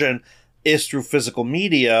version is through physical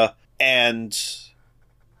media, and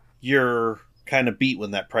you're kind of beat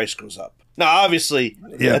when that price goes up. Now, obviously,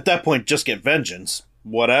 at that point, just get Vengeance,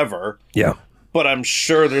 whatever. Yeah. But I'm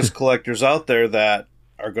sure there's collectors out there that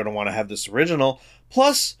are going to want to have this original.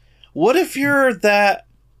 Plus, what if you're that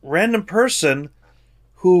random person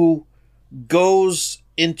who goes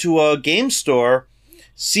into a game store,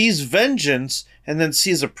 sees Vengeance, and then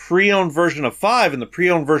sees a pre-owned version of 5, and the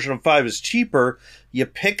pre-owned version of 5 is cheaper? You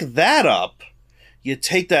pick that up, you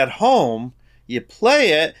take that home, you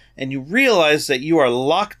play it, and you realize that you are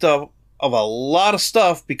locked up of a lot of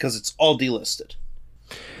stuff because it's all delisted.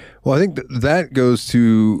 Well, I think that goes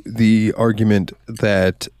to the argument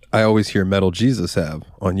that I always hear Metal Jesus have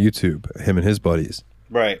on YouTube, him and his buddies.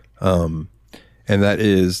 Right. And that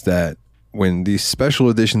is that when these special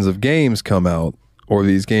editions of games come out, or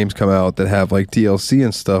these games come out that have like DLC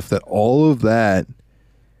and stuff, that all of that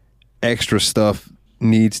extra stuff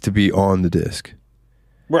needs to be on the disc.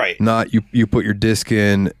 Right. Not you put your disc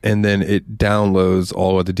in and then it downloads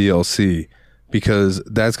all of the DLC, because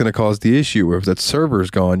that's going to cause the issue where if that server's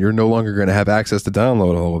gone, you're no longer going to have access to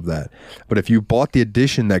download all of that. But if you bought the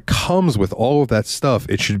edition that comes with all of that stuff,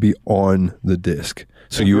 it should be on the disc.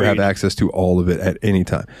 So you have access to all of it at any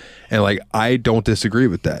time. And like, I don't disagree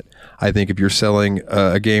with that. I think if you're selling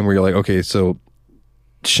a game where you're like, okay, so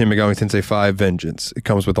Shin Megami Tensei 5 Vengeance, it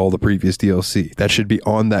comes with all the previous DLC. That should be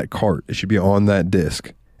on that cart. It should be on that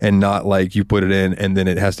disc. And not like you put it in and then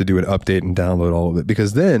it has to do an update and download all of it,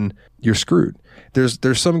 because then you're screwed.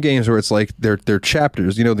 There's some games where it's like they're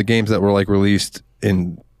chapters. You know, the games that were like released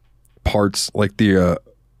in parts, like the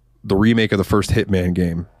remake of the first Hitman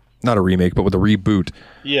game. Not a remake, but with a reboot.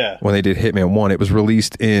 Yeah. When they did Hitman 1, it was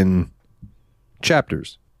released in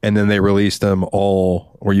chapters. And then they released them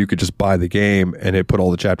all where you could just buy the game and it put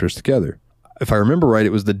all the chapters together. If I remember right,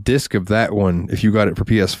 it was the disc of that one, if you got it for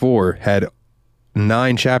PS4, had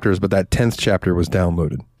 9 chapters, but that 10th chapter was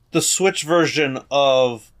downloaded. The Switch version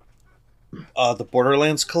of the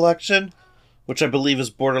Borderlands collection, which I believe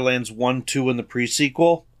is Borderlands 1, 2, and the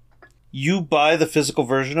pre-sequel, you buy the physical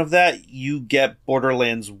version of that, you get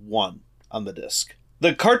Borderlands 1 on the disc.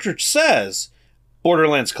 The cartridge says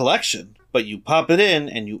Borderlands Collection, but you pop it in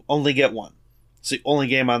and you only get one. It's the only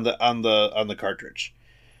game on the cartridge.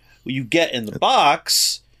 What you get in the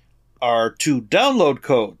box are 2 download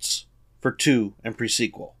codes for 2 and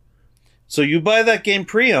pre-sequel. So you buy that game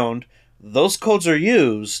pre-owned, those codes are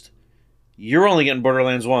used, you're only getting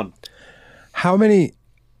Borderlands 1. How many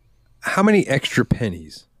extra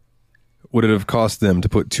pennies would it have cost them to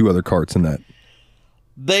put 2 other carts in that?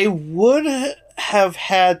 They would have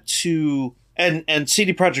had to, and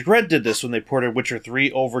CD Projekt Red did this when they ported Witcher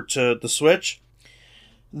 3 over to the Switch.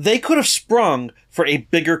 They could have sprung for a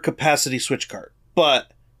bigger capacity Switch cart.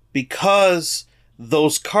 But because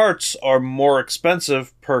those carts are more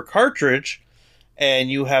expensive per cartridge, and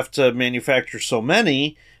you have to manufacture so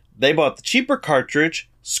many, they bought the cheaper cartridge,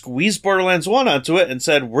 squeezed Borderlands 1 onto it, and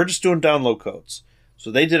said, we're just doing download codes. So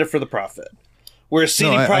they did it for the profit. Whereas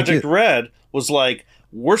CD Projekt Red was like,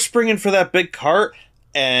 we're springing for that big cart,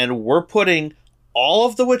 and we're putting all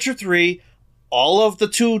of the Witcher 3, all of the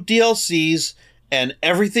 2 DLCs, and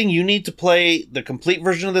everything you need to play the complete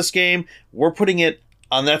version of this game, we're putting it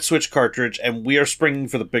on that Switch cartridge, and we are springing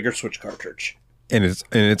for the bigger Switch cartridge. And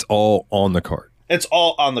it's all on the cart. It's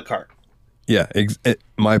all on the cart. Yeah,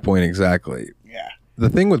 my point exactly. Yeah. The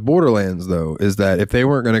thing with Borderlands, though, is that if they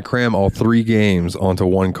weren't going to cram all 3 games onto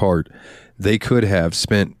one cart, they could have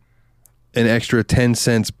spent an extra 10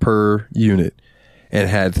 cents per unit and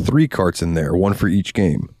had 3 carts in there, 1 for each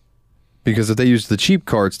game. Because if they used the cheap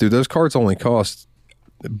carts, dude, those carts only cost,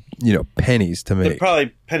 pennies to make. They're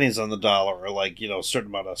probably pennies on the dollar, or like, a certain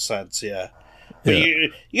amount of cents, yeah. But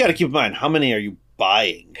you got to keep in mind, how many are you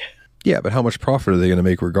buying? Yeah, but how much profit are they going to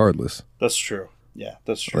make regardless? That's true. Yeah,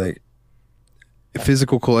 that's true. Like,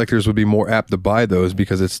 physical collectors would be more apt to buy those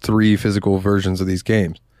because it's 3 physical versions of these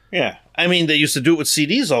games. Yeah. I mean, they used to do it with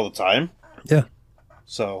CDs all the time. Yeah.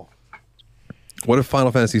 So. What if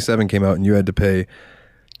Final Fantasy VII came out and you had to pay...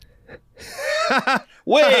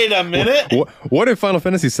 Wait a minute. What if Final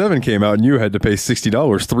Fantasy VII came out and you had to pay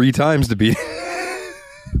 $60 3 times to beat...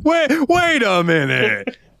 Wait a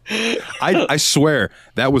minute. I swear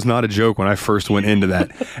that was not a joke when I first went into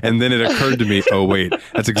that, and then it occurred to me, oh wait,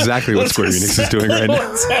 that's exactly what Square Enix is doing right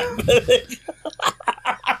now.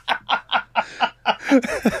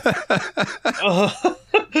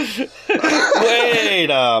 Wait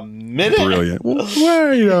a minute. Brilliant.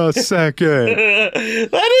 Wait a second.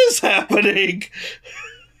 That is happening.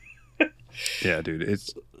 Yeah, dude,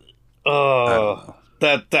 it's...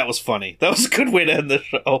 That was funny. That was a good way to end the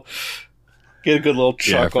show. Get a good little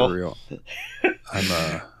chuckle. Yeah, for real.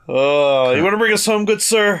 You want to bring us home, good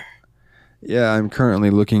sir? Yeah, I'm currently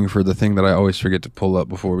looking for the thing that I always forget to pull up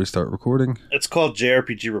before we start recording. It's called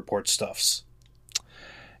JRPG Report Stuffs.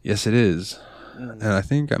 Yes, it is. And I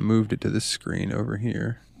think I moved it to this screen over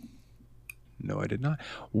here. No, I did not.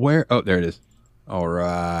 Where? Oh, there it is. All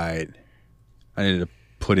right. I needed to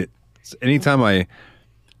put it... Anytime I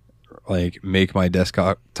like make my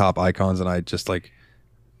desktop icons and I just like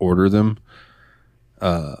order them,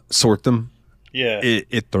 sort them,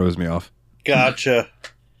 it throws me off. Gotcha.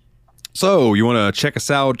 So you want to check us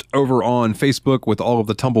out over on Facebook with all of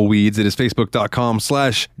the tumbleweeds. It is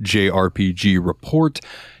facebook.com/JRPG Report.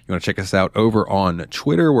 You want to check us out over on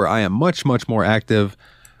Twitter, where I am much, much more active,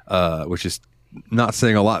 which is not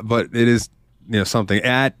saying a lot, but it is, something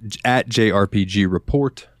at JRPG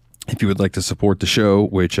Report. If you would like to support the show,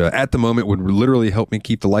 which at the moment would literally help me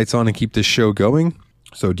keep the lights on and keep this show going.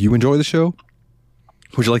 So do you enjoy the show?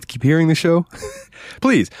 Would you like to keep hearing the show?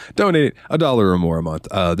 Please donate $1 or more a month.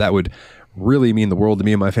 That would really mean the world to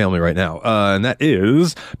me and my family right now. And that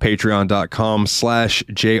is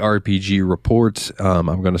patreon.com/JRPG Report.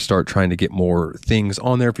 I'm going to start trying to get more things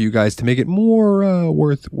on there for you guys to make it more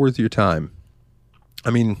worth your time.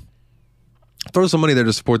 I mean, throw some money there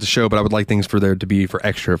to support the show, but I would like things for there to be for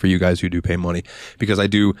extra for you guys who do pay money, because I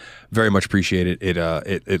do very much appreciate it.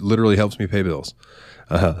 It literally helps me pay bills.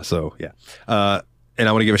 So yeah. And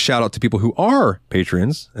I want to give a shout out to people who are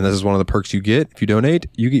patrons. And this is one of the perks you get. If you donate,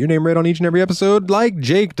 you get your name read on each and every episode, like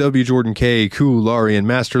Jake, W. Jordan K, Kularian,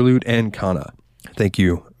 MasterLoot, and Kana. Thank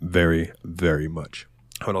you very, very much.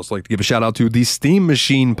 I would also like to give a shout out to the Steam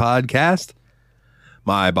Machine podcast,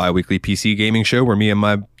 my bi-weekly PC gaming show where me and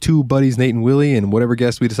my 2 buddies, Nate and Willie, and whatever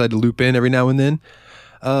guests we decide to loop in every now and then,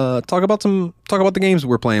 talk about the games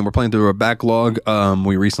we're playing. We're playing through a backlog.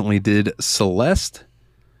 We recently did Celeste,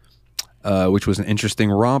 which was an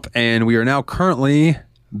interesting romp, and we are now currently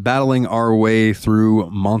battling our way through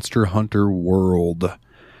Monster Hunter World,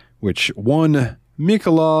 which one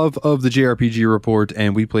Mikolov of the JRPG Report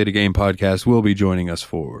and We Played a Game podcast will be joining us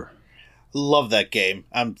for. Love that game.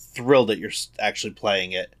 I'm thrilled that you're actually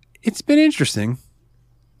playing it. It's been interesting.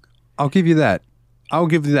 I'll give you that.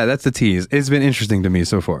 That's the tease. It's been interesting to me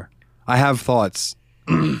so far. I have thoughts.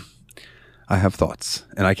 And I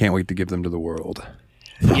can't wait to give them to the world.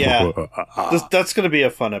 Yeah. That's going to be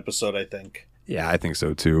a fun episode, I think. Yeah, I think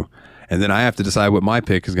so too. And then I have to decide what my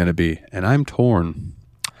pick is going to be. And I'm torn.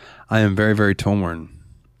 I am very, very torn.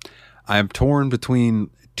 I am torn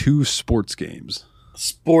between 2 sports games.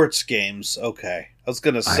 Sports games, okay. I was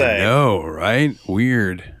going to say. I know, right?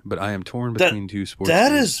 Weird. But I am torn between 2 sports games.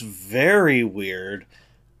 That is very weird.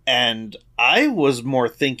 And I was more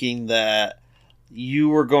thinking that you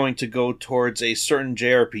were going to go towards a certain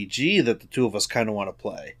JRPG that the 2 of us kind of want to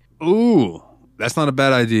play. Ooh, that's not a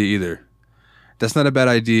bad idea either. Because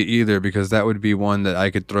that would be one that I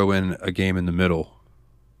could throw in a game in the middle.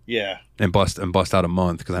 Yeah. And bust out a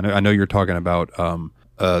month, because I know you're talking about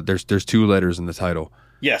there's 2 letters in the title.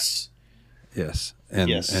 Yes. Yes. And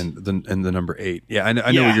the number 8. Yeah, I know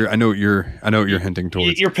what you're hinting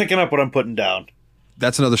towards. You're picking up what I'm putting down.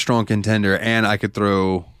 That's another strong contender, and I could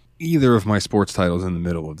throw either of my sports titles in the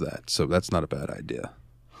middle of that, so that's not a bad idea.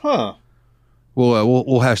 Huh.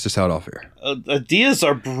 We'll hash this out off here. Ideas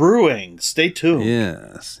are brewing. Stay tuned.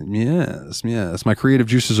 Yes. My creative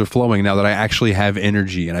juices are flowing now that I actually have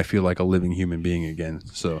energy and I feel like a living human being again.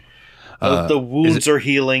 So the wounds are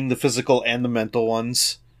healing, the physical and the mental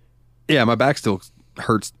ones. Yeah, my back still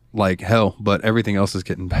hurts like hell, but everything else is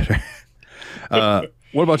getting better.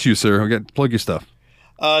 What about you, sir? Plug your stuff.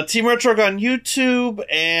 Team Retrog on YouTube,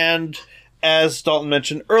 and as Dalton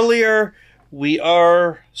mentioned earlier, we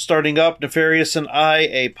are starting up, Nefarious and I,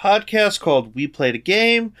 a podcast called We Played a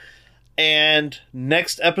Game. And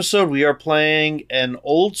next episode, we are playing an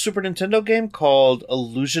old Super Nintendo game called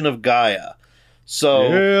Illusion of Gaia. So,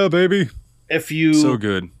 yeah, baby. If you so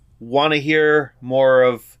good. Want to hear more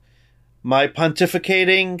of my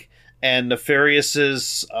pontificating and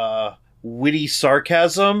Nefarious's witty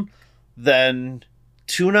sarcasm, then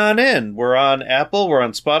tune on in. We're on Apple, we're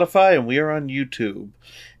on Spotify, and we are on YouTube.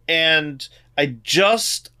 And I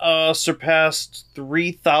just surpassed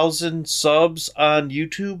 3,000 subs on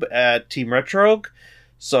YouTube at Team Retro.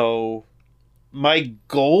 So my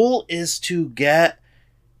goal is to get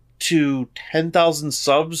to 10,000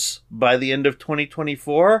 subs by the end of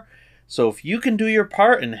 2024. So if you can do your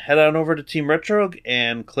part and head on over to Team Retro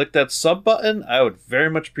and click that sub button, I would very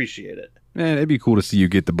much appreciate it. Man, it'd be cool to see you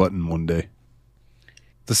get the button one day.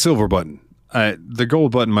 The silver button. The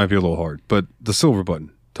gold button might be a little hard, but the silver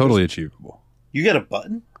button, totally achievable. You get a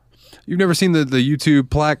button? You've never seen the YouTube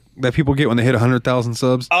plaque that people get when they hit 100,000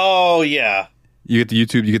 subs? Oh, yeah. You get the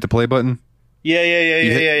YouTube, you get the play button? Yeah.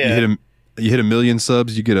 You hit 1 million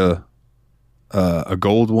subs, you get a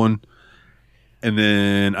gold one. And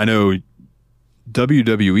then I know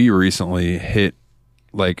WWE recently hit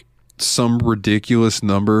like some ridiculous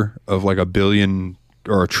number of like 1 billion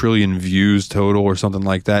or 1 trillion views total or something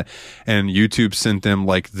like that. And YouTube sent them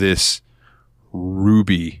like this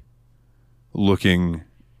ruby looking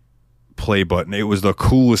play button. It was the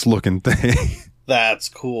coolest looking thing. That's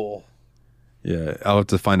cool. Yeah, I'll have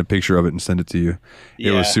to find a picture of it and send it to you.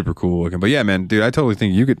 It was super cool looking. But yeah, man, dude, I totally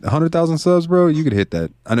think you could 100,000 subs, bro. You could hit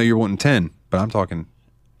that. I know you're wanting 10, but I'm talking.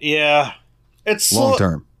 Yeah, it's long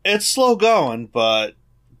term. It's slow going, but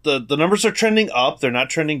the numbers are trending up. They're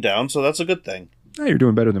not trending down, so that's a good thing. Hey, you're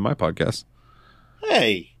doing better than my podcast.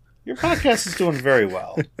 Hey, your podcast is doing very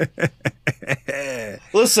well.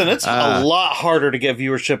 Listen, it's a lot harder to get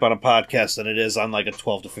viewership on a podcast than it is on like a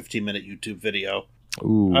 12 to 15 minute YouTube video.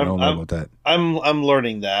 Ooh, I don't know about that. I'm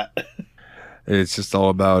learning that. It's just all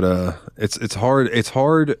about it's hard. It's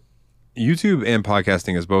hard. YouTube and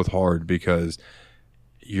podcasting is both hard because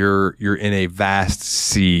you're in a vast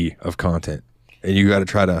sea of content, and you got to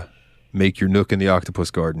try to make your nook in the octopus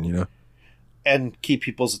garden, you know, and keep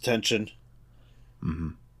people's attention. Mm-hmm.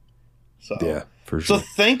 So yeah, for sure. So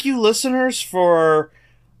thank you, listeners, for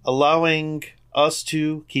allowing us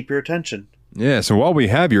to keep your attention. Yeah, so while we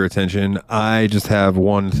have your attention, I just have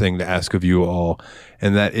one thing to ask of you all,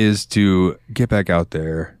 and that is to get back out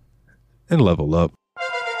there and level up.